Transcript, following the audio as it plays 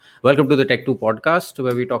Welcome to the Tech 2 podcast,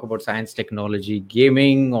 where we talk about science, technology,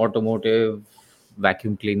 gaming, automotive,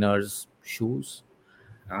 vacuum cleaners, shoes,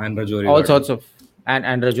 And Rajouri all Garden. sorts of,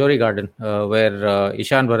 and Rajouri Garden, where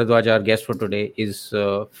Ishan Bharadwaj, our guest for today, is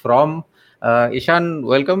from. Ishan,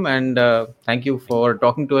 welcome and thank you for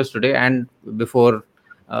talking to us today. And before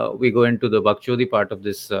we go into the Bakchodi part of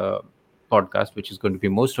this podcast, which is going to be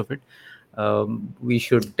most of it, we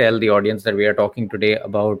should tell the audience that we are talking today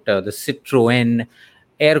about the Citroën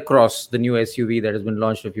Aircross, the new SUV that has been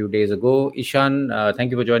launched a few days ago. Ishan,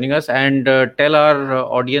 thank you for joining us, and tell our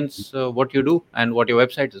audience what you do and what your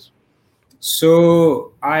website is.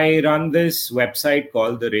 So I run this website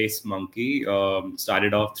called The Race Monkey.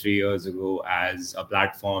 Started off 3 years ago as a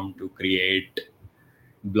platform to create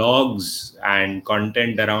blogs and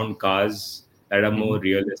content around cars that are more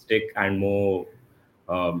realistic and more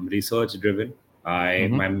research driven.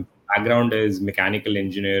 My background is mechanical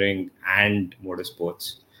engineering and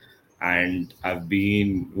motorsports, and I've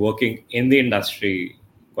been working in the industry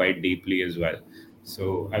quite deeply as well.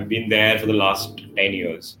 So I've been there for the last 10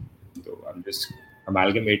 years. So I'm just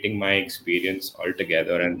amalgamating my experience all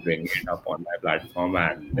together and bringing it up on my platform.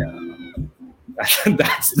 And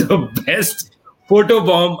that's the best photo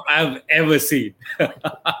bomb I've ever seen.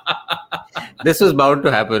 This was bound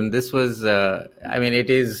to happen. This was, it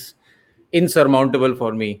is insurmountable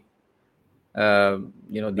for me.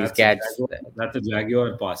 These cats. That's a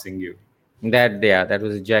Jaguar passing you. That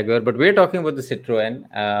was a Jaguar. But we're talking about the Citroën.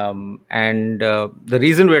 And the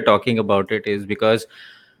reason we're talking about it is because,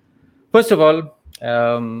 first of all,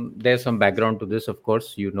 there's some background to this. Of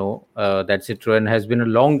course, that Citroën has been a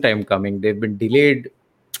long time coming. They've been delayed.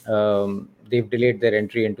 They've delayed their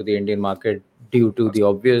entry into the Indian market due to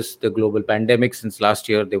the global pandemic since last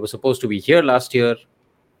year. They were supposed to be here last year.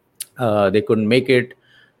 They couldn't make it.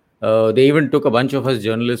 They even took a bunch of us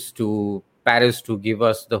journalists to Paris to give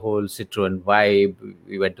us the whole Citroën vibe.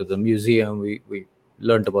 We went to the museum. We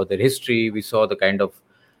learned about their history. We saw the kind of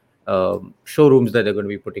showrooms that they're going to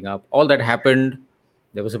be putting up. All that happened.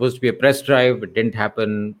 There was supposed to be a press drive. It didn't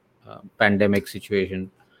happen. Pandemic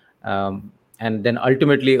situation. And then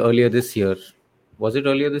ultimately earlier this year, was it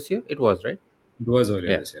earlier this year? It was, right? It was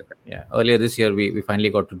earlier this year. Yeah, earlier this year, we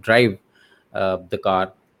finally got to drive the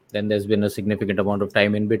car. Then there's been a significant amount of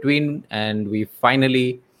time in between, and we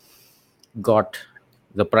finally got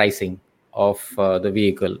the pricing of the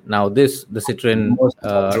vehicle. Now, the Citroën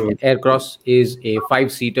Aircross is a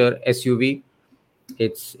 5-seater SUV.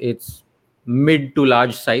 It's mid to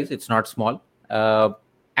large size. It's not small.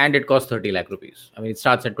 And it costs 30 lakh rupees. I mean, it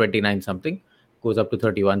starts at 29 something, goes up to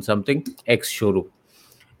 31 something, ex-showroom.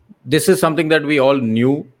 This is something that we all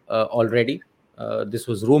knew already. This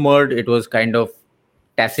was rumored. It was kind of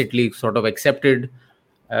tacitly sort of accepted.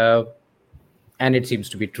 And it seems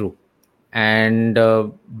to be true. And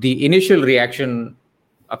the initial reaction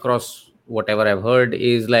across whatever I've heard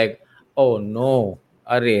is like, oh no,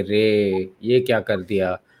 arre re, ye kya kar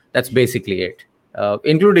diya? That's basically it.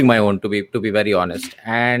 Including my own, to be very honest.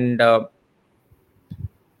 And I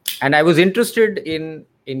was interested in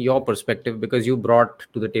your perspective because you brought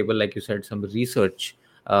to the table, like you said, some research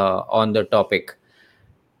on the topic.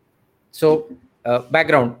 So,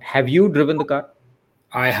 background: have you driven the car?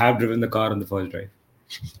 I have driven the car on the first drive.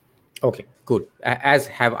 Okay, good. As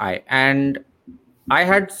have I, and I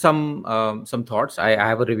had some thoughts. I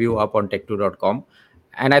have a review up on tech2.com.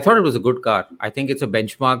 And I thought it was a good car. I think it's a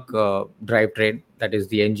benchmark drivetrain. That is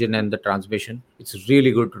the engine and the transmission. It's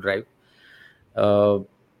really good to drive.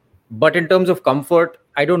 But in terms of comfort,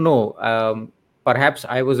 I don't know. Perhaps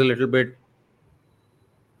I was a little bit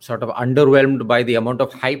sort of underwhelmed by the amount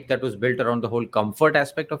of hype that was built around the whole comfort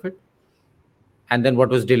aspect of it. And then what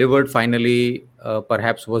was delivered finally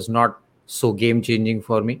perhaps was not so game-changing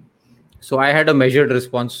for me. So I had a measured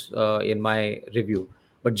response in my review.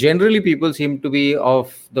 But generally, people seem to be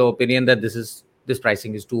of the opinion that this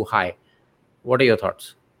pricing is too high. What are your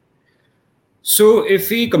thoughts? So if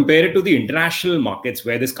we compare it to the international markets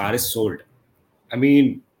where this car is sold, I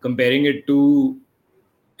mean, comparing it to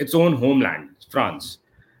its own homeland, France,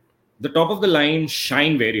 the top of the line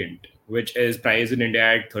Shine variant, which is priced in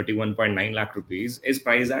India at 31.9 lakh rupees, is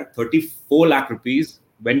priced at 34 lakh rupees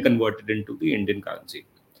when converted into the Indian currency.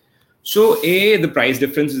 So the price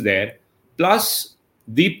difference is there. Plus,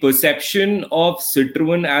 the perception of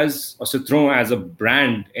Citroën as a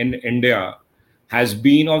brand in India has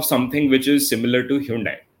been of something which is similar to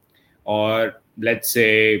Hyundai, or let's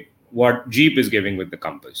say what Jeep is giving with the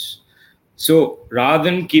Compass. So rather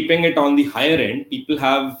than keeping it on the higher end, people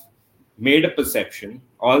have made a perception,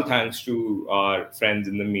 all thanks to our friends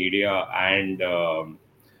in the media and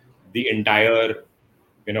the entire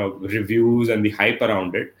reviews and the hype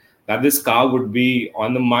around it, that this car would be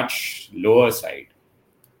on the much lower side,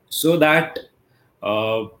 so that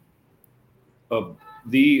uh, uh,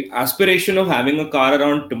 the aspiration of having a car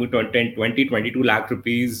around 20 22 lakh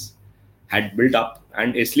rupees had built up,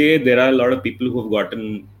 and isliye there are a lot of people who have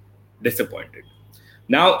gotten disappointed.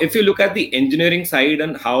 Now, if you look at the engineering side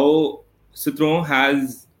and how Citroën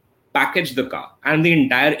has packaged the car and the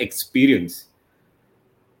entire experience,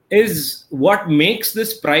 is what makes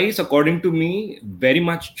this price, according to me, very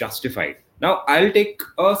much justified. Now, I'll take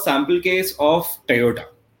a sample case of Toyota.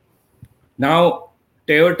 Now,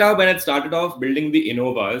 Toyota, when it started off building the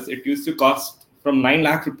Innovas, it used to cost from 9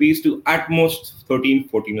 lakh rupees to at most 13,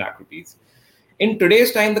 14 lakh rupees. In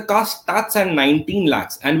today's time, the car starts at 19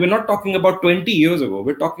 lakhs. And we're not talking about 20 years ago.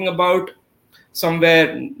 We're talking about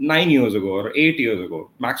somewhere 9 years ago or 8 years ago,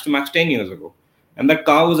 max to max 10 years ago. And that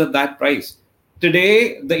car was at that price.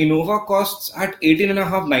 Today, the Innova costs at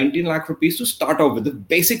 18.5, 19 lakh rupees to start off with the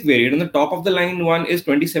basic variant. And the top of the line one is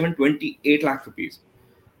 27, 28 lakh rupees.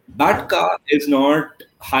 That car is not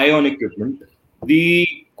high on equipment.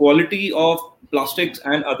 The quality of plastics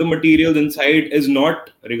and other materials inside is not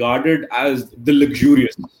regarded as the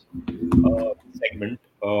luxurious segment,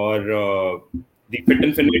 or the fit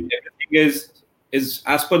and finish. Everything is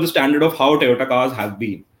as per the standard of how Toyota cars have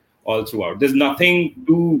been all throughout. There's nothing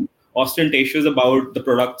too ostentatious about the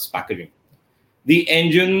product's packaging. The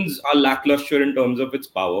engines are lackluster in terms of its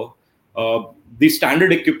power. The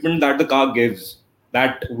standard equipment that the car gives,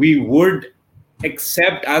 that we would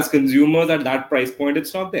accept as consumers at that price point,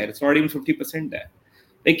 it's not there. It's not even 50% there.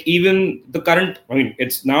 Like even the current, I mean,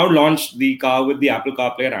 it's now launched the car with the Apple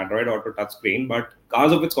CarPlay and Android Auto touchscreen, but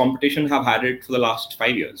cars of its competition have had it for the last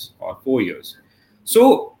 5 years or 4 years.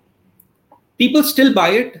 So people still buy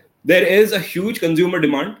it. There is a huge consumer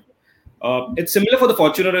demand. It's similar for the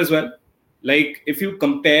Fortuner as well. Like if you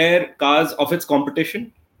compare cars of its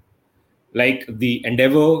competition, like the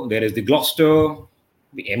Endeavour, there is the Gloucester,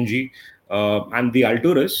 the MG, and the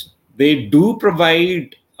Alturas, they do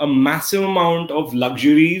provide a massive amount of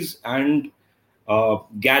luxuries and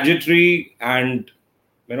gadgetry and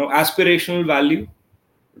aspirational value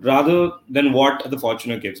rather than what the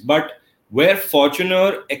Fortuner gives. But where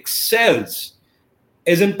Fortuner excels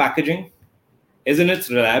is in packaging, is in its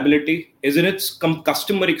reliability, is in its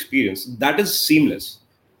customer experience. That is seamless.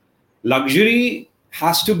 Luxury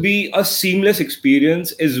has to be a seamless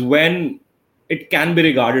experience is when it can be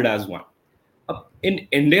regarded as one. In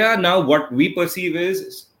India now, what we perceive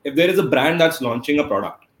is if there is a brand that's launching a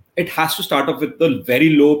product, it has to start off with a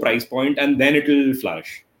very low price point and then it will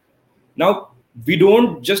flourish. Now, we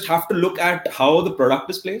don't just have to look at how the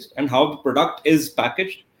product is placed and how the product is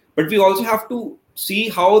packaged, but we also have to see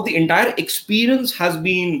how the entire experience has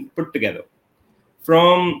been put together.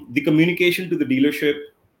 From the communication to the dealership,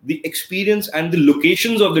 the experience and the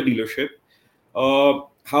locations of the dealership,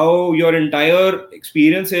 how your entire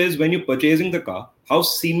experience is when you're purchasing the car, how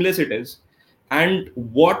seamless it is, and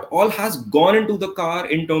what all has gone into the car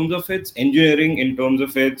in terms of its engineering, in terms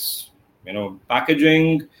of its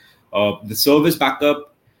packaging, the service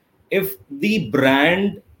backup. If the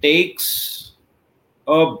brand takes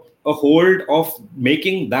a hold of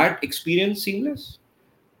making that experience seamless,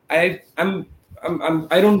 I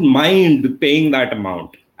don't mind paying that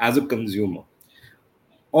amount as a consumer.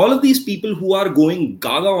 All of these people who are going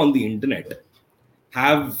gaga on the internet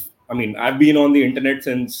I've been on the internet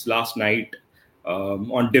since last night,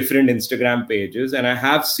 on different Instagram pages, and I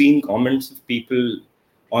have seen comments of people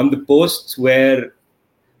on the posts where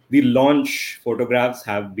the launch photographs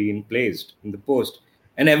have been placed in the post,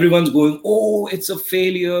 and everyone's going, oh, it's a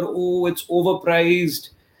failure, oh, it's overpriced.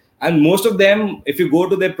 And most of them, if you go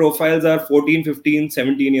to their profiles, are 14, 15,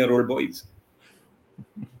 17-year-old boys.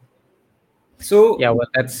 So yeah, well,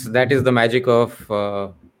 that is the magic of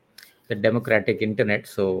the democratic internet.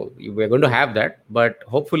 So we're going to have that, but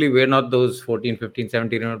hopefully we're not those 14, 15,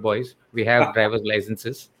 17-year-old boys. We have driver's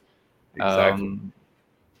licenses. Exactly.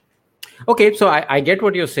 Okay, so I get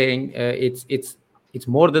what you're saying. It's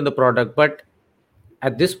more than the product, but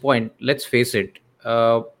at this point, let's face it.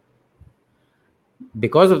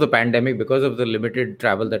 Because of the pandemic, because of the limited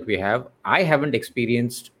travel that we have, I haven't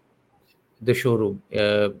experienced the showroom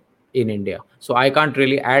in India. So I can't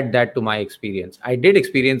really add that to my experience. I did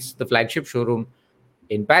experience the flagship showroom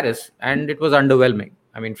in Paris, and it was underwhelming.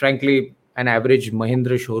 I mean, frankly, an average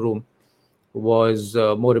Mahindra showroom was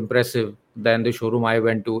more impressive than the showroom I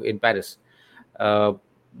went to in Paris. Uh,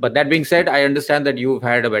 but that being said, I understand that you've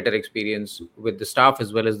had a better experience with the staff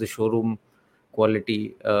as well as the showroom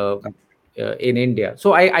quality in India.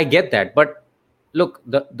 So I get that. But look,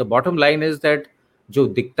 the bottom line is that जो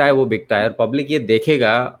दिखता है वो बिकता है, public ये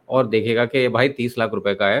देखेगा और देखेगा कि भाई 30 लाख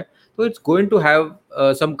रुपए का है, तो it's going to have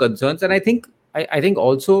some concerns. And I think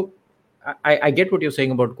also I get what you're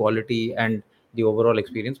saying about quality and the overall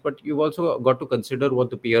experience, but you've also got to consider what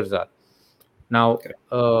the peers are. Now,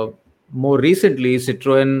 more recently,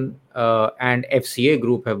 Citroen and FCA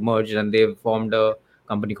Group have merged and they've formed a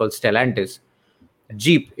company called Stellantis.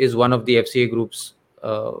 Jeep is one of the FCA Group's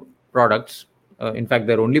products. In fact,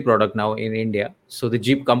 their only product now in India. So the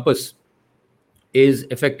Jeep Compass is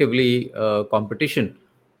effectively competition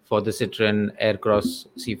for the Citroen Aircross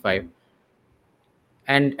C5.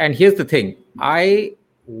 And here's the thing: I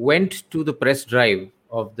went to the press drive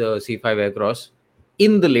of the C5 Aircross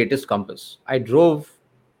in the latest Compass. I drove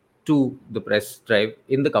to the press drive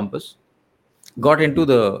in the Compass, got into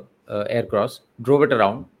the Aircross, drove it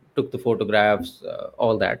around, took the photographs,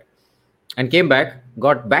 all that, and came back,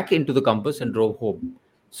 got back into the Compass and drove home.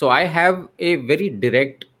 So I have a very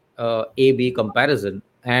direct A/B comparison.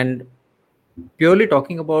 And purely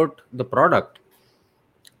talking about the product,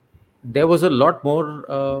 there was a lot more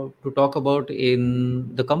to talk about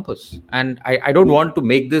in the Compass. And I don't want to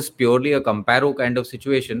make this purely a comparo kind of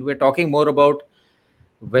situation. We're talking more about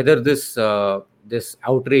whether this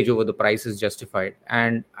outrage over the price is justified.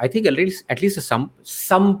 And I think at least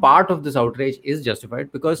some part of this outrage is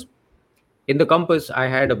justified, because in the Compass I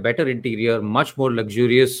had a better interior, much more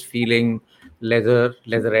luxurious feeling,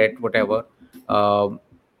 leatherette, whatever, um,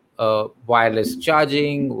 wireless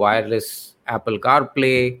charging, wireless Apple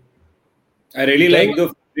CarPlay. I really like the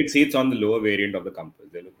fabric seats on the lower variant of the Compass.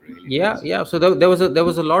 They look really nice. Yeah. So there was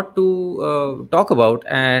a lot to talk about,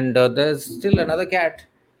 and there's still another cat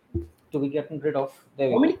to be gotten rid of. There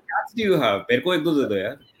we How go. many cats do you have? मेरे को एक दो दे दो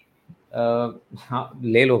यार. हाँ,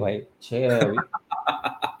 ले लो भाई, 6 है अभी.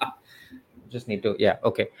 Just need to, yeah,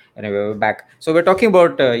 okay. Anyway, we're back. So we're talking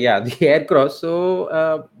about the Aircross. So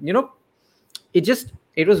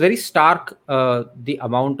it was very stark, the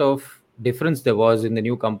amount of difference there was in the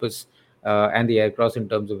new Compass and the Aircross in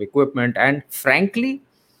terms of equipment. And frankly,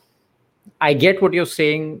 I get what you're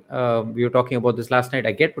saying. We were talking about this last night.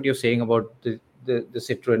 I get what you're saying about the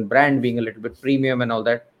Citroen brand being a little bit premium and all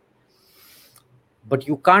that. But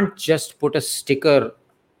you can't just put a sticker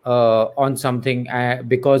on something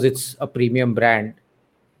because it's a premium brand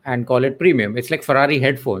and call it premium. It's like Ferrari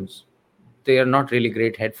headphones. They are not really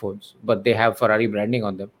great headphones, but they have Ferrari branding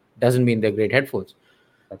on them. Doesn't mean they're great headphones.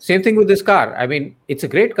 Same thing with this car. I mean, it's a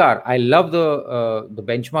great car. I love the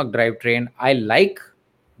benchmark drivetrain. I like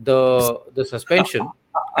the suspension,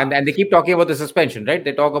 and they keep talking about the suspension, right?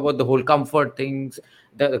 They talk about the whole comfort things,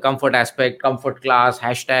 the comfort aspect, comfort class,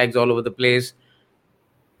 hashtags all over the place.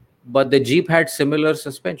 But the Jeep had similar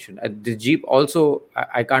suspension. The Jeep also,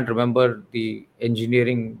 I can't remember the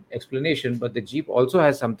engineering explanation, but the Jeep also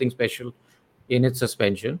has something special in its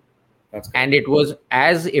suspension. And it was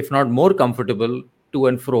as, if not more, comfortable to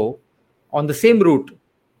and fro on the same route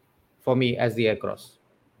for me as the Aircross.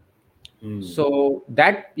 So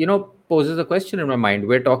that, poses a question in my mind.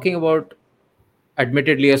 We're talking about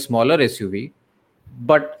admittedly a smaller SUV,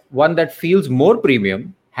 but one that feels more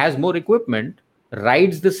premium, has more equipment,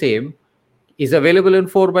 rides the same, is available in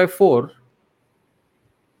 4x4,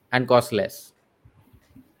 and costs less.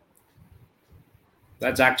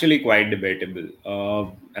 That's actually quite debatable.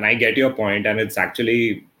 And I get your point, and it's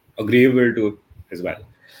actually agreeable to as well.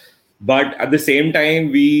 But at the same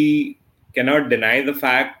time, we cannot deny the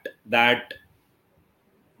fact that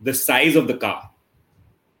the size of the car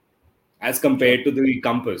as compared to the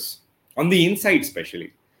Compass, on the inside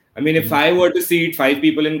especially. I mean, if I were to seat 5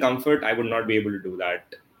 people in comfort, I would not be able to do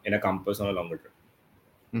that in a Compass on a longer trip,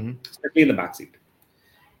 especially in the back seat.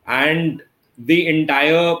 And the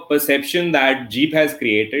entire perception that Jeep has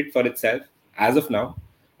created for itself as of now.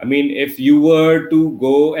 I mean, if you were to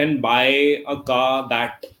go and buy a car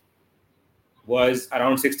that was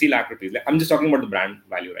around 60 lakh rupees, I'm just talking about the brand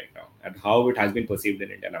value right now and how it has been perceived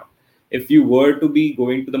in India now. If you were to be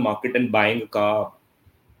going to the market and buying a car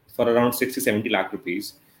for around 60, 70 lakh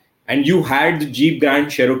rupees, and you had the Jeep Grand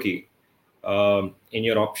Cherokee in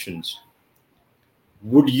your options,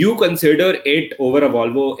 would you consider it over a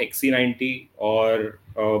Volvo XC90 or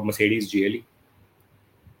a Mercedes GLE?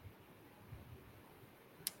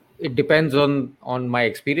 It depends on my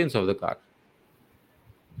experience of the car.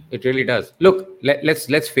 It really does. Look,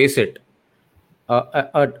 let's face it.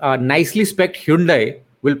 A nicely spec'd Hyundai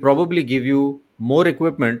will probably give you more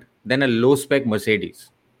equipment than a low spec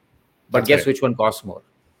Mercedes. But That's guess right. which one costs more?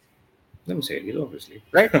 The Mercedes, obviously.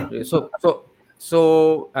 Right.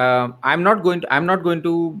 So I'm not going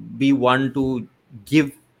to be one to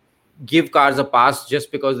give cars a pass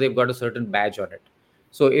just because they've got a certain badge on it.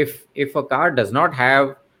 So if a car does not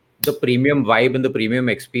have the premium vibe and the premium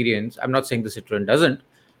experience, I'm not saying the Citroen doesn't,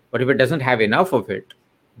 but if it doesn't have enough of it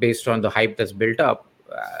based on the hype that's built up,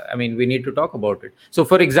 I mean, we need to talk about it. So,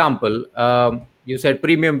 for example, you said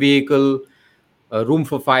premium vehicle, room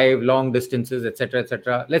for five, long distances, etc.,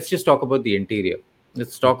 etc. Let's just talk about the interior.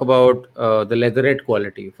 Let's talk about the leatherette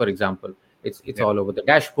quality, for example. It's all over the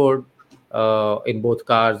dashboard. In both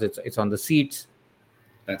cars, it's on the seats.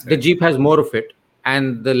 The Jeep has more of it,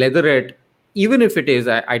 and the leatherette, even if it is,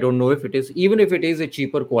 I don't know if it is, even if it is a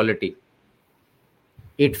cheaper quality,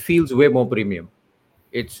 it feels way more premium.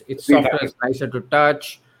 It's softer, it's nicer to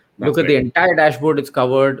touch. Look at the entire dashboard, it's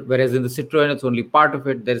covered, whereas in the Citroen, it's only part of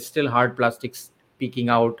it. There's still hard plastics peeking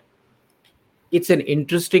out. It's an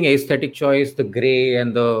interesting aesthetic choice, the gray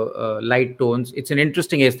and the light tones. It's an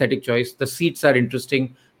interesting aesthetic choice. The seats are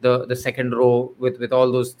interesting. The second row with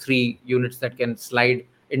all those three units that can slide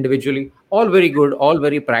individually, all very good, all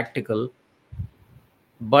very practical,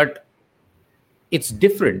 but it's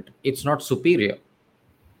different. It's not superior,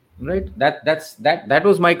 right? That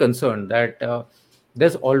was my concern, that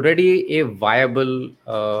there's already a viable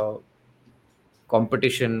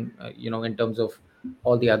competition, in terms of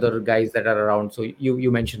all the other guys that are around. So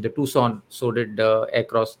you mentioned the Tucson, so did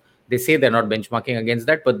Aircross. They say they're not benchmarking against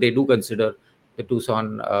that, but they do consider the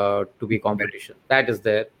Tucson to be competition. That is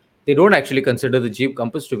there. They don't actually consider the Jeep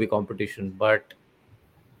Compass to be competition, but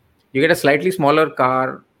you get a slightly smaller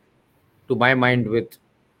car, to my mind, with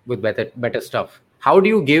better stuff. How do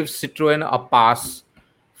you give Citroen a pass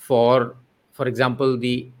for example,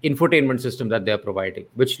 the infotainment system that they're providing,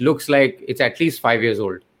 which looks like it's at least 5 years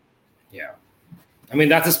old? Yeah, I mean,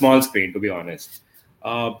 that's a small screen, to be honest.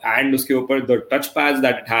 And uske upar, the touchpads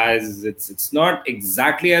that it has, it's not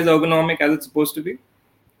exactly as ergonomic as it's supposed to be.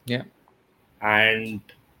 Yeah. And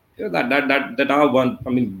that are one.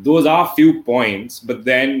 I mean, those are few points, but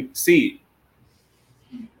then see,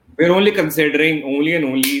 we're only considering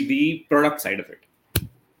only the product side of it.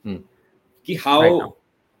 Ki how,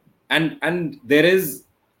 right, and there is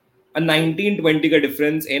a 19-20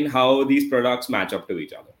 difference in how these products match up to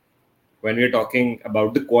each other when we're talking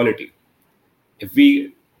about the quality. If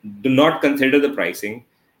we do not consider the pricing,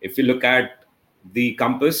 if we look at the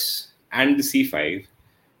Compass and the C5,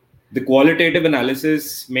 the qualitative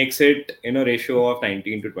analysis makes it in a ratio of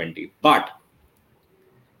 19-20. But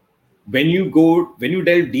when you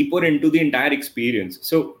delve deeper into the entire experience,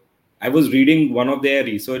 so I was reading one of their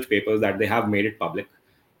research papers that they have made it public,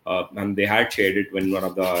 and they had shared it when one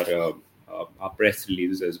of our press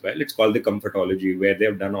releases as well. It's called the Comfortology, where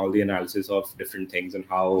they've done all the analysis of different things and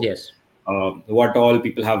how, yes, what all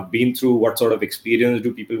people have been through, what sort of experience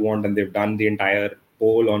do people want, and they've done the entire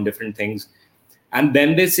poll on different things. And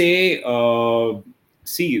then they say,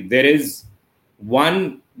 see, there is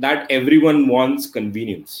one that everyone wants: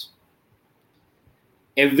 convenience.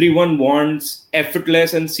 Everyone wants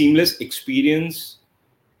effortless and seamless experience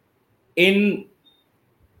in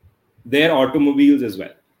their automobiles as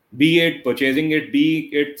well, be it purchasing it, be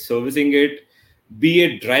it servicing it, be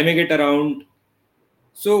it driving it around.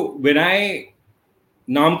 So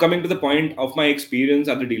now I'm coming to the point of my experience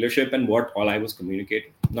at the dealership and what all I was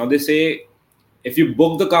communicating. Now they say, if you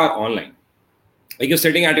book the car online, like you're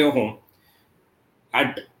sitting at your home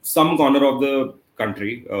at some corner of the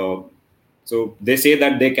country, so they say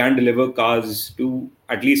that they can deliver cars to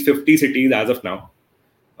at least 50 cities as of now,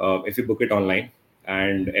 if you book it online,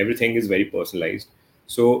 and everything is very personalized.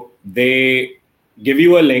 So they give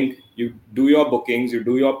you a link, you do your bookings, you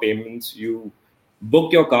do your payments, you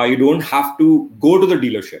book your car. You don't have to go to the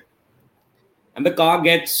dealership, and the car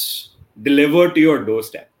gets delivered to your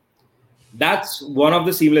doorstep. That's one of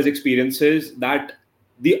the seamless experiences that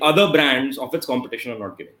the other brands of its competition are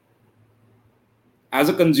not giving. As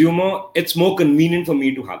a consumer, it's more convenient for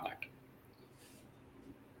me to have that.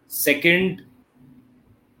 Second,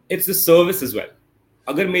 it's the service as well.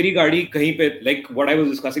 Agar meri gaadi kahin pe, like what I was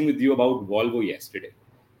discussing with you about Volvo yesterday,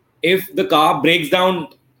 if the car breaks down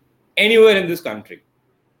anywhere in this country,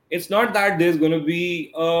 it's not that there's going to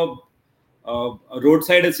be a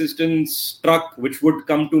roadside assistance truck which would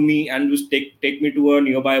come to me and just take me to a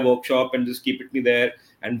nearby workshop and just keep it me there,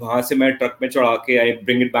 and wahan se main truck mein chada ke I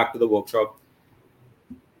bring it back to the workshop.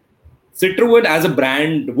 Citroen as a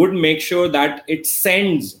brand would make sure that it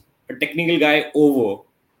sends a technical guy over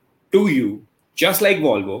to you, just like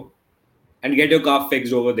Volvo, and get your car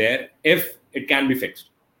fixed over there if it can be fixed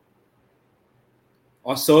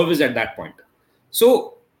or serviced at that point.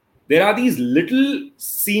 So there are these little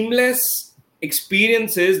seamless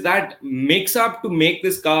experiences that makes up to make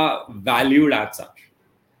this car valued as such.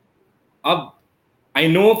 I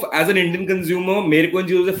know as an Indian consumer, मेरे को इन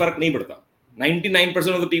चीजों से फर्क नहीं पड़ता.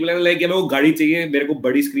 99% of the people are like, मेरे को गाड़ी चाहिए, मेरे को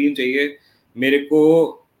बड़ी स्क्रीन चाहिए, मेरे को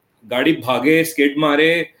गाड़ी भागे, स्किड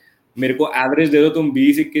मारे, मेरे को एवरेज दे दो तुम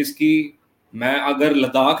 20-21 की, मैं अगर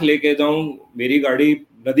लद्दाख लेके जाऊं, मेरी गाड़ी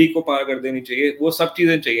नदी को पार कर देनी चाहिए, वो सब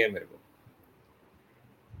चीजें चाहिए मेरे को.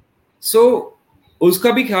 So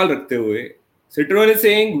उसका भी ख्याल रखते हुए Citroen is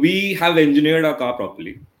saying we have engineered our car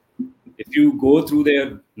properly. If you go through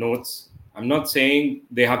their notes, I'm not saying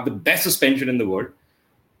they have the best suspension in the world,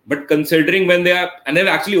 but considering when they are, and they've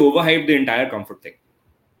actually overhyped the entire comfort thing.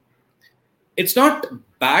 It's not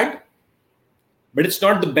bad, but it's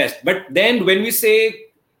not the best. But then when we say,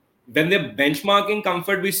 when they're benchmarking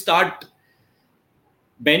comfort, we start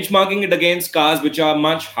benchmarking it against cars which are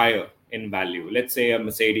much higher in value. Let's say a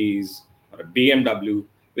Mercedes or a BMW.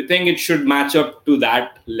 We think it should match up to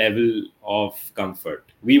that level of comfort.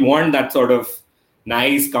 We want that sort of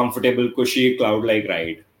nice, comfortable, cushy, cloud-like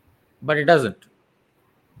ride. But it doesn't.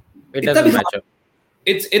 It doesn't match up.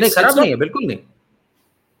 It's खराब not, नहीं है, बिल्कुल नहीं.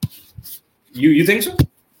 You think so?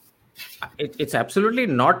 It's absolutely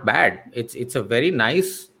not bad. It's a very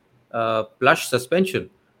nice plush suspension.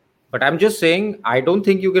 But I'm just saying, I don't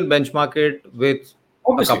think you can benchmark it with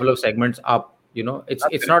Obviously. a couple of segments up.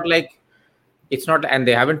 It's not like, it's not, and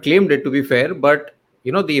they haven't claimed it, to be fair. But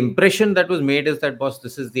the impression that was made is that, boss,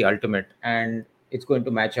 this is the ultimate, and it's going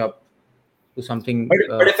to match up to something.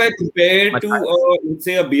 But if I compare to let's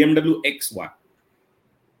say a BMW X1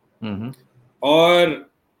 or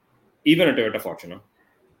even a Toyota Fortuner,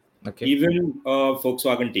 okay, even a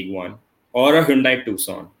Volkswagen Tiguan or a Hyundai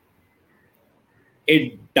Tucson,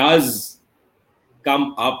 it does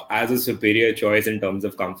come up as a superior choice in terms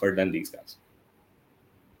of comfort than these cars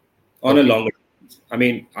on a longer distance. I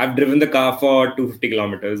mean, I've driven the car for 250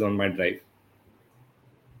 kilometers on my drive.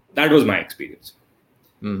 That was my experience.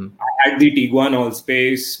 I had the Tiguan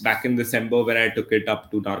Allspace back in December when I took it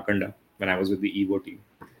up to Narkanda when I was with the Evo team.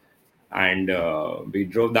 And we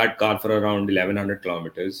drove that car for around 1100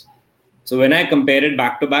 kilometers. So when I compare it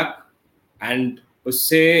back to back, and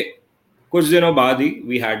usse kuch dino baad hi,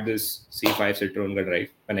 we had this C5 Citroen ka drive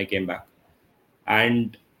when I came back.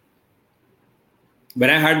 And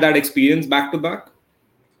when I had that experience back to back,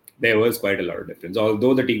 there was quite a lot of difference.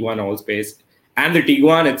 Although the Tiguan Allspace and the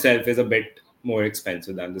Tiguan itself is a bit more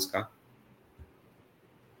expensive than this car.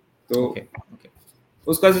 So, okay.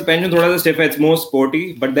 Uska suspension thoda sa stiff hai, it's more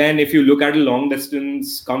sporty. But then if you look at a long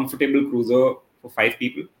distance, comfortable cruiser for 5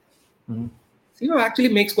 people, actually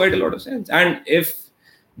makes quite a lot of sense. And if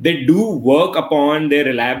they do work upon their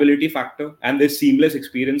reliability factor and their seamless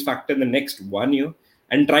experience factor in the next 1 year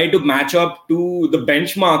and try to match up to the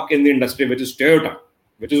benchmark in the industry, which is Toyota,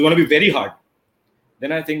 which is going to be very hard,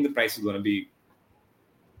 then I think the price is going to be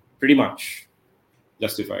pretty much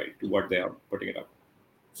justified to what they are putting it up.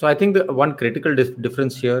 So I think the one critical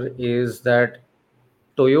difference here is that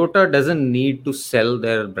Toyota doesn't need to sell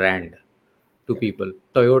their brand to people.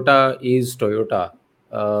 Toyota is Toyota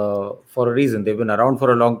for a reason. They've been around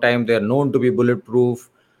for a long time. They're known to be bulletproof,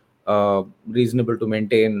 reasonable to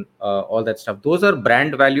maintain, all that stuff. Those are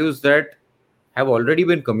brand values that have already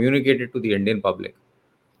been communicated to the Indian public.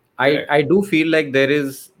 I do feel like there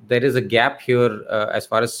is a gap here as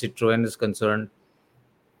far as Citroen is concerned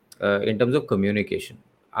in terms of communication.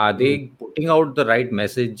 Are they putting out the right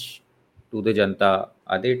message to the Janta?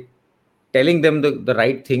 Are they telling them the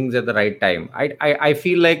right things at the right time? I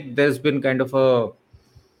feel like there's been kind of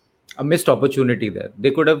a missed opportunity there.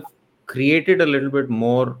 They could have created a little bit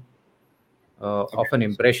more of an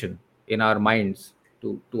impression in our minds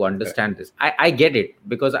to understand this. I get it,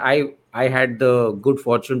 because I had the good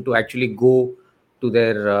fortune to actually go to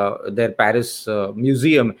their Paris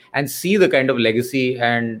museum and see the kind of legacy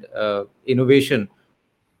and innovation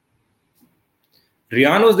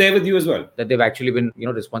Rian was there with you as well. that they've actually been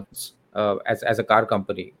responsible as a car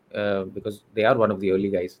company, because they are one of the early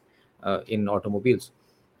guys in automobiles.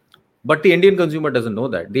 But the Indian consumer doesn't know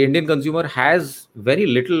that. The Indian consumer has very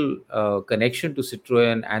little connection to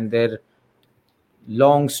Citroen and their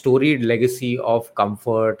long storied legacy of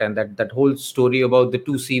comfort, and that whole story about the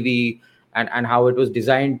 2CV and how it was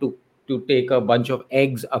designed to take a bunch of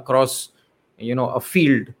eggs across a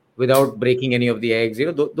field without breaking any of the eggs.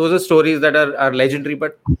 Those are stories that are legendary,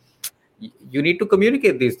 but you need to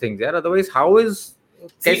communicate these things. Yeah, otherwise how is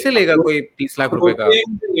कैसे लेगा कोई 30 लाख रुपए का?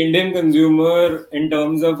 The Indian consumer in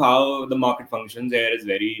terms of how the market functions there is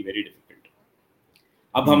very, very difficult.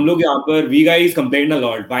 अब हम लोग यहाँ पर, we guys complain a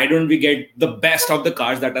lot. Why don't we get the best of the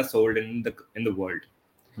cars that are sold in the world?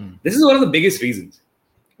 This is one of the biggest reasons.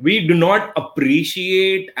 We do not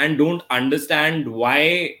appreciate and don't understand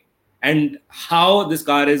why and how this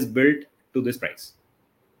car is built to this price.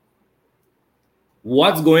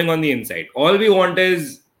 what's going on the inside. All we want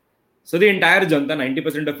is, so the entire Janta,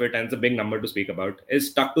 90% of it, and it's a big number to speak about, is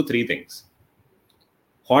stuck to three things: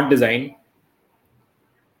 hot design,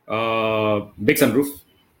 big sunroof,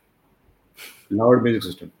 loud music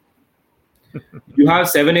system. You have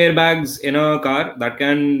 7 airbags in a car that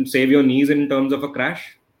can save your knees in terms of a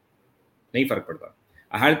crash. Nahi farak padta.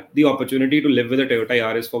 I had the opportunity to live with a Toyota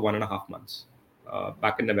Yaris for 1.5 months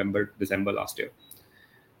back in November, December last year.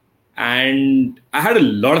 And I had a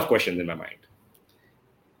lot of questions in my mind.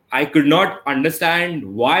 I could not understand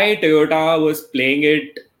why Toyota was playing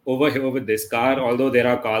it over here with this car, although there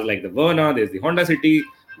are cars like the Verna, there's the Honda City.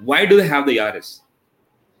 Why do they have the Yaris?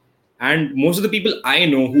 And most of the people I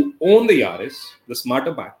know who own the Yaris, the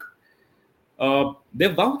smarter pack, they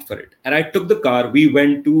vouched for it. And I took the car. We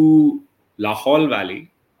went to Lahaul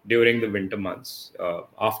Valley during the winter months.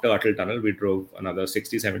 After Atal Tunnel, we drove another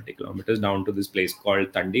 60, 70 kilometers down to this place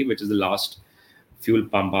called Tandi, which is the last fuel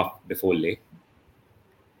pump up before Leh.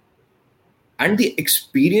 And the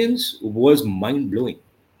experience was mind-blowing.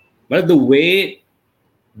 But the way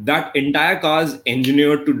that entire car is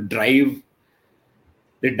engineered to drive,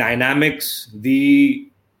 the dynamics, the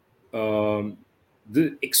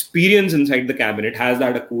experience inside the cabin, it has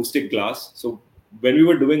that acoustic glass. So when we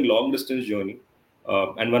were doing long distance journey,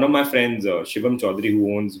 and one of my friends, Shivam Chaudhary,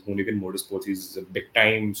 who owns Hoonigan Motorsports, he's a big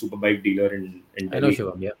time superbike dealer in Delhi. I know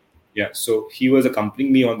Shivam, yeah. Yeah, so he was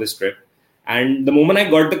accompanying me on this trip. And the moment I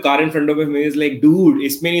got the car in front of him, he was like, dude,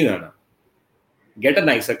 isme nahi jana. Get a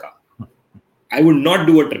nicer car. I would not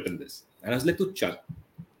do a trip in this. And I was like, tu chal.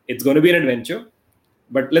 It's going to be an adventure,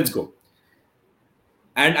 but let's go.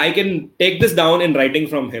 And I can take this down in writing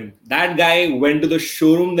from him. That guy went to the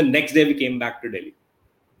showroom the next day we came back to Delhi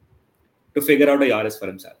to figure out a Yaris for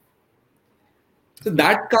himself. So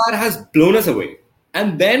that car has blown us away.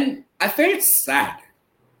 And then I felt sad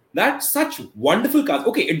that such wonderful cars,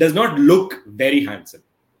 okay, it does not look very handsome.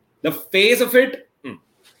 The face of it,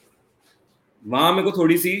 wahan meko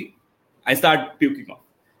thodi si, I start puking off.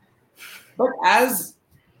 But as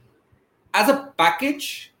a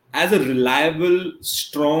package, as a reliable,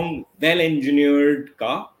 strong, well-engineered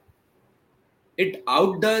car, it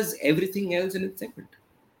outdoes everything else in its segment.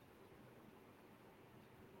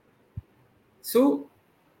 So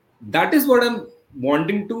that is what I'm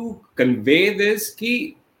wanting to convey this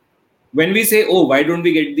key. When we say, oh, why don't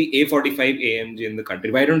we get the A45 AMG in the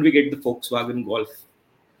country? Why don't we get the Volkswagen Golf?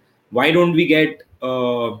 Why don't we get,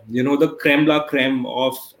 the creme la creme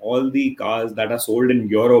of all the cars that are sold in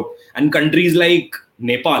Europe and countries like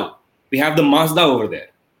Nepal? We have the Mazda over there.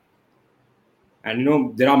 And,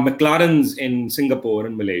 there are McLarens in Singapore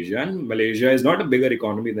and Malaysia. And Malaysia is not a bigger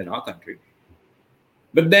economy than our country.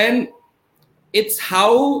 But then it's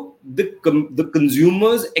how the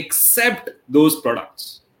consumers accept those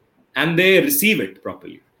products and they receive it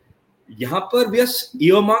properly. Yahan par we are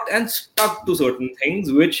earmarked and stuck to certain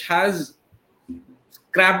things which has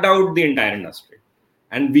scrapped out the entire industry.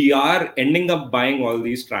 And we are ending up buying all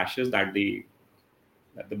these trashes that the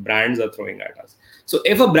brands are throwing at us. So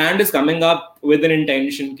if a brand is coming up with an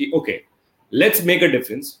intention, okay, let's make a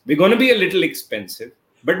difference. We're going to be a little expensive,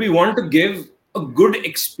 but we want to give a good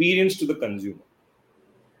experience to the consumer.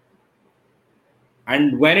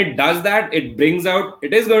 And when it does that, it brings out,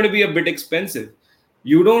 it is going to be a bit expensive.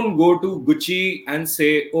 You don't go to Gucci and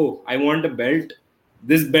say, oh, I want a belt.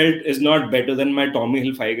 This belt is not better than my Tommy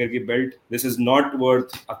Hilfiger belt. This is not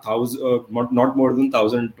worth not more than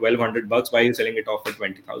 $1,000, $1,200. Why are you selling it off for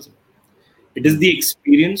 $20,000? It is the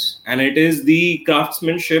experience and it is the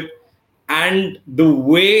craftsmanship and the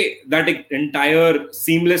way that entire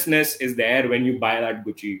seamlessness is there when you buy that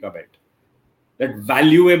Gucci belt. That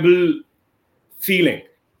valuable feeling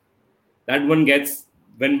that one gets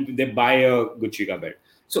when they buy a Gucci belt.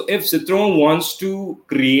 So if Citroën wants to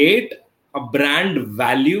create a brand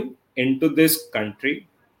value into this country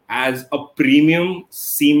as a premium,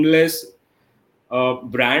 seamless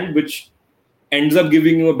brand, which ends up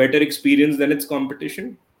giving you a better experience than its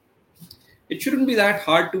competition, it shouldn't be that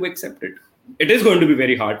hard to accept it. It is going to be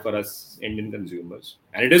very hard for us Indian consumers.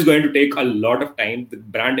 And it is going to take a lot of time. The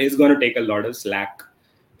brand is going to take a lot of slack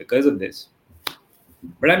because of this.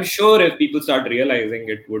 But I'm sure if people start realizing,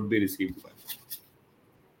 it would be received well.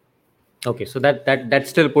 Okay, so that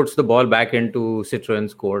still puts the ball back into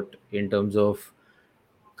Citroen's court in terms of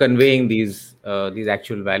conveying these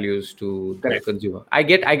actual values to the consumer. I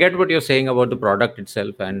get what you're saying about the product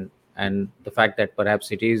itself and the fact that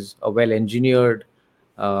perhaps it is a well engineered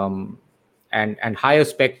and higher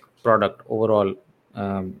spec product overall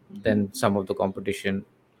than some of the competition.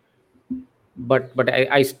 But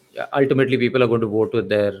I ultimately people are going to vote with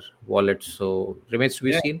their wallets. So remains to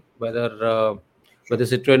be seen whether but the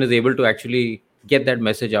Citroen is able to actually get that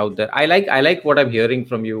message out there. I like what I'm hearing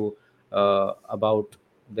from you about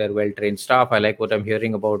their well-trained staff. I like what I'm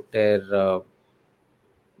hearing about their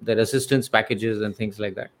assistance packages and things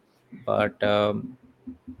like that. But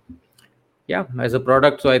yeah, as a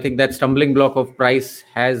product, so I think that stumbling block of price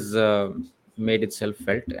has made itself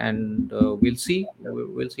felt, and we'll see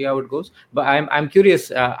how it goes. But I'm curious,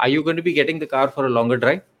 are you going to be getting the car for a longer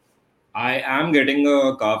drive? I am getting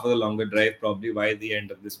a car for the longer drive probably by the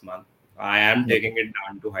end of this month. I am Okay. taking it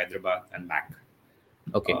down to Hyderabad and back.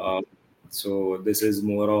 Okay. Uh, so this is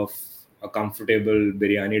more of a comfortable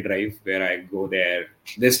biryani drive where I go there.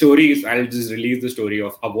 The story is, I'll just release the story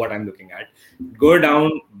of what I'm looking at. Go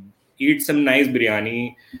down, eat some nice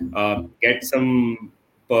biryani, get some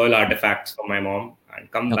pearl artifacts for my mom,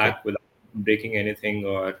 and come Okay. back without breaking anything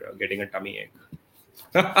or getting a tummy ache.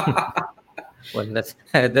 Well, that's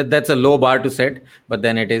that's a low bar to set, but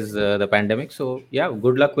then it is the pandemic. So yeah,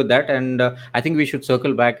 good luck with that. And I think we should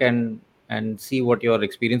circle back and see what your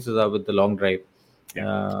experiences are with the long drive,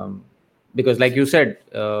 Yeah. because like you said,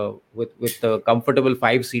 with the comfortable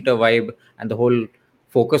five-seater vibe and the whole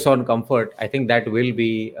focus on comfort, I think that will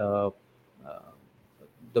be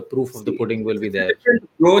the proof of the See, pudding will be it's a there. different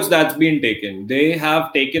approach that's been taken. They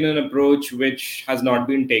have taken an approach which has not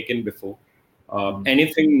been taken before.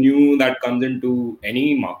 Anything new that comes into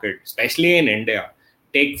any market, especially in India,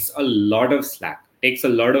 takes a lot of slack, takes a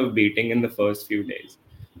lot of beating in the first few days.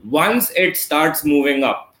 Once it starts moving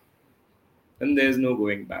up, then there's no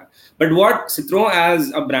going back. But what Citroën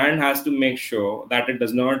as a brand has to make sure that it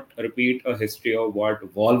does not repeat a history of what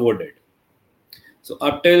Volvo did. So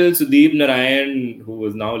up till Sudeep Narayan, who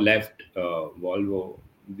was now left Volvo,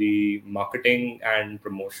 the marketing and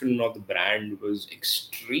promotion of the brand was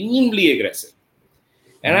extremely aggressive.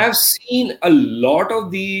 And I've seen a lot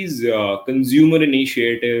of these consumer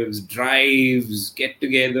initiatives, drives,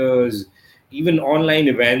 get-togethers, even online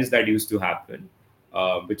events that used to happen,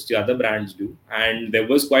 which the other brands do. And there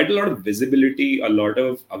was quite a lot of visibility, a lot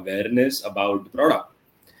of awareness about the product.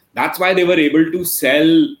 That's why they were able to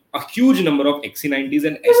sell a huge number of XC90s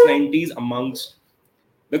and S90s amongst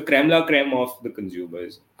the creme la creme of the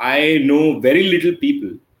consumers. I know very little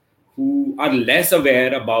people who are less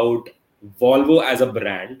aware about Volvo as a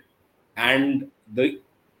brand and the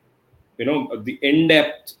the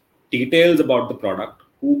in-depth details about the product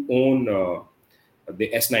who own the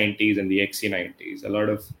S90s and the XC90s. A lot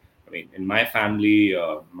of, I mean, in my family,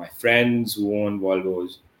 my friends who own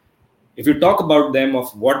Volvos, if you talk about them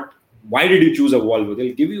of why did you choose a Volvo,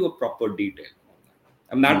 they'll give you a proper detail.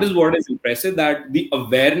 And that is what is impressive, that the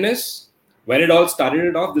awareness, when it all started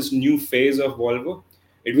it off, this new phase of Volvo,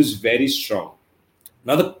 it was very strong.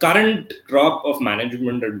 Now, the current crop of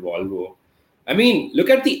management at Volvo, I mean, look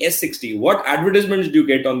at the S60. What advertisements do you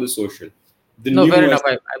get on the social? The No, fair new enough.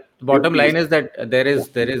 The bottom S60. line is that there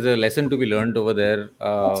is a lesson to be learned over there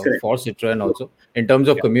That's correct. for Citroen also in terms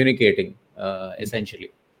of Yeah, communicating,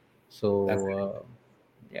 essentially. that's So correct.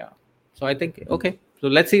 yeah. So I think okay. So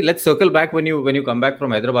let's see. Let's circle back when you come back from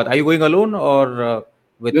Hyderabad. Are you going alone or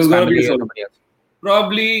with This is going to be a family or solo, somebody else?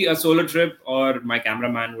 probably a solo trip, or my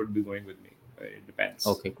cameraman would be going with me. It depends.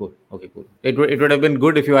 Okay, cool. Okay, cool. It would have been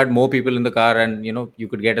good if you had more people in the car and you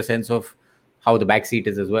could get a sense of how the back seat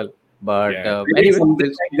is as well. But Yeah, I did anyway, something we'll,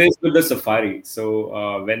 like this with the Safari.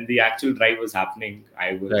 So when the actual drive was happening,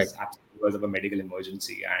 I right. was absolutely because of a medical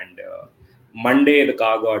emergency, and Monday the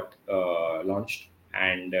car got launched,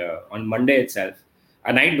 and on Monday itself,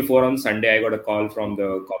 a night before on Sunday, I got a call from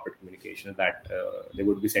the corporate communications that they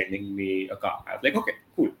would be sending me a car. I was like, okay,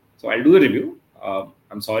 cool. So I'll do the review.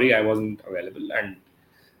 I'm sorry I wasn't available, and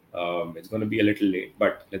it's going to be a little late,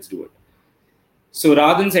 but let's do it. So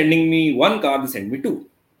rather than sending me one car, they sent me two.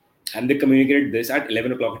 And they communicated this at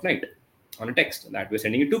 11 o'clock at night on a text that we're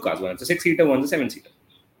sending you two cars. One's a six-seater, one's a seven-seater.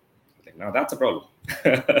 Like, now that's a problem.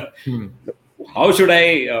 Hmm. How should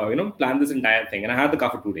I, plan this entire thing? And I had the car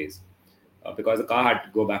for 2 days because the car had to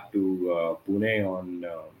go back to Pune on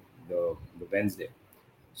the Wednesday.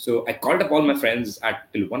 So I called up all my friends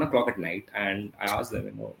at till 1 o'clock at night, and I asked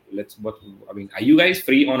them, are you guys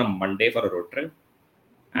free on a Monday for a road trip?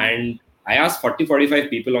 And I asked 40,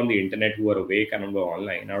 45 people on the internet who were awake and were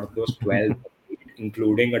online. Out of those 12,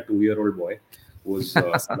 including a 2-year-old boy who was son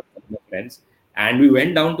of one of my friends. And we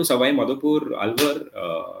went down to Savai Madhopur,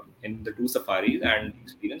 Alwar in the two safaris, and the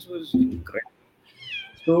experience was incredible.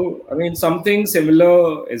 So, I mean, something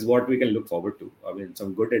similar is what we can look forward to. I mean,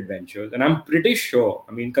 some good adventures. And I'm pretty sure,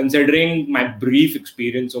 I mean, considering my brief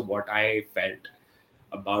experience of what I felt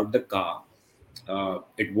about the car,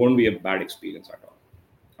 it won't be a bad experience at all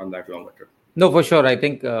on that longer trip. No, for sure. I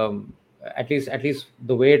think at least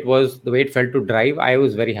the way it felt to drive, I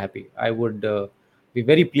was very happy. I would be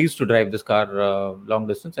very pleased to drive this car long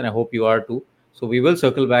distance, and I hope you are too. So we will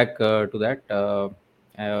circle back to that.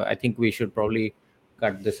 I think we should probably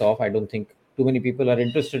cut this off. I don't think too many people are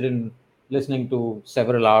interested in listening to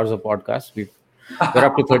several hours of podcast. We're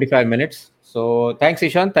up to 35 minutes. So thanks,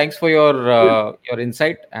 Ishan. Thanks for your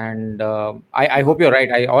insight. And I hope you're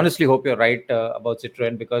right. I honestly hope you're right about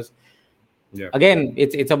Citroen, because again,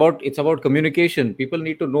 it's about communication. People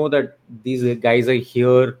need to know that these guys are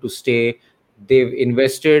here to stay. They've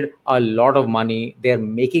invested a lot of money. They're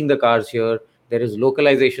making the cars here. There is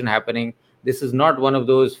localization happening. This is not one of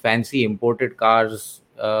those fancy imported cars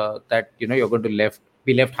that you're going to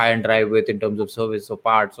be left high and dry with in terms of service or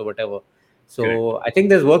parts or whatever. So Correct. I think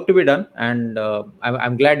there's work to be done, and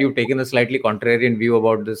I'm glad you've taken a slightly contrarian view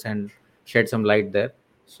about this and shed some light there.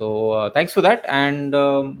 So thanks for that, and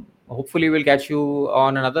hopefully we'll catch you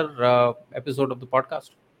on another episode of the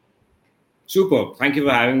podcast. Super. Thank you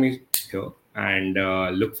for having me here, and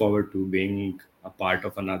look forward to being a part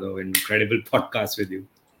of another incredible podcast with you.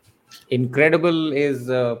 Incredible is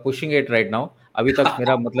pushing it right now. अभी तक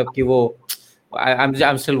मेरा मतलब कि वो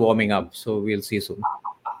I'm still warming up, so we'll see soon.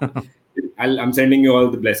 I'm sending you all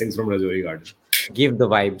the blessings from Rajouri Garden. Give the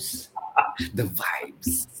vibes. The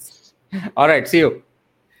vibes. All right, see you.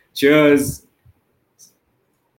 Cheers.